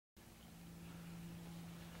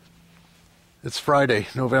It's Friday,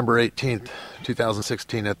 November 18th,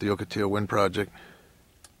 2016 at the Ocotillo Wind Project.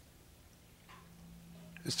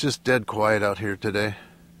 It's just dead quiet out here today.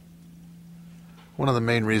 One of the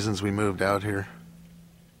main reasons we moved out here.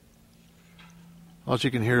 All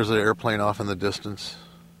you can hear is an airplane off in the distance.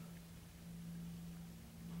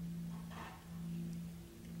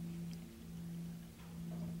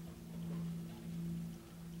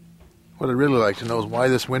 What I'd really like to know is why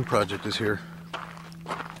this wind project is here.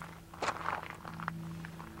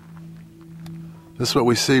 This is what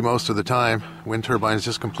we see most of the time. Wind turbines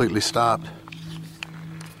just completely stopped.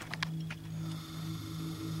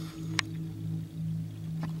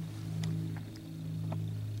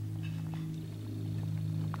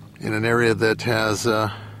 In an area that has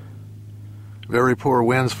very poor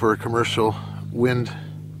winds for a commercial wind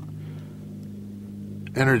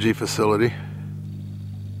energy facility.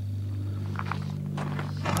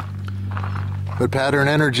 But Pattern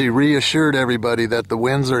Energy reassured everybody that the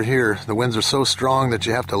winds are here. The winds are so strong that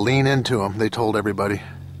you have to lean into them, they told everybody.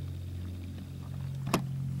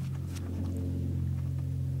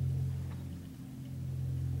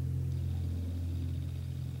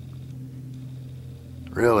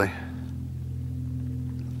 Really?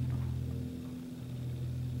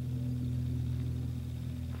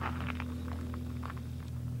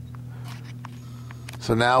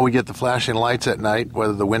 So now we get the flashing lights at night,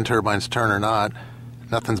 whether the wind turbines turn or not.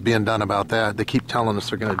 Nothing's being done about that. They keep telling us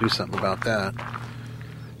they're going to do something about that.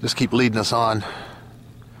 Just keep leading us on.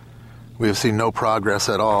 We have seen no progress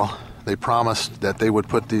at all. They promised that they would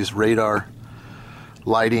put these radar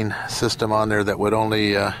lighting system on there that would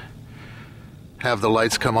only have the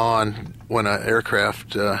lights come on when an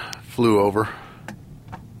aircraft flew over.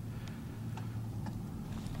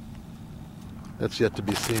 That's yet to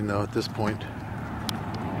be seen, though, at this point.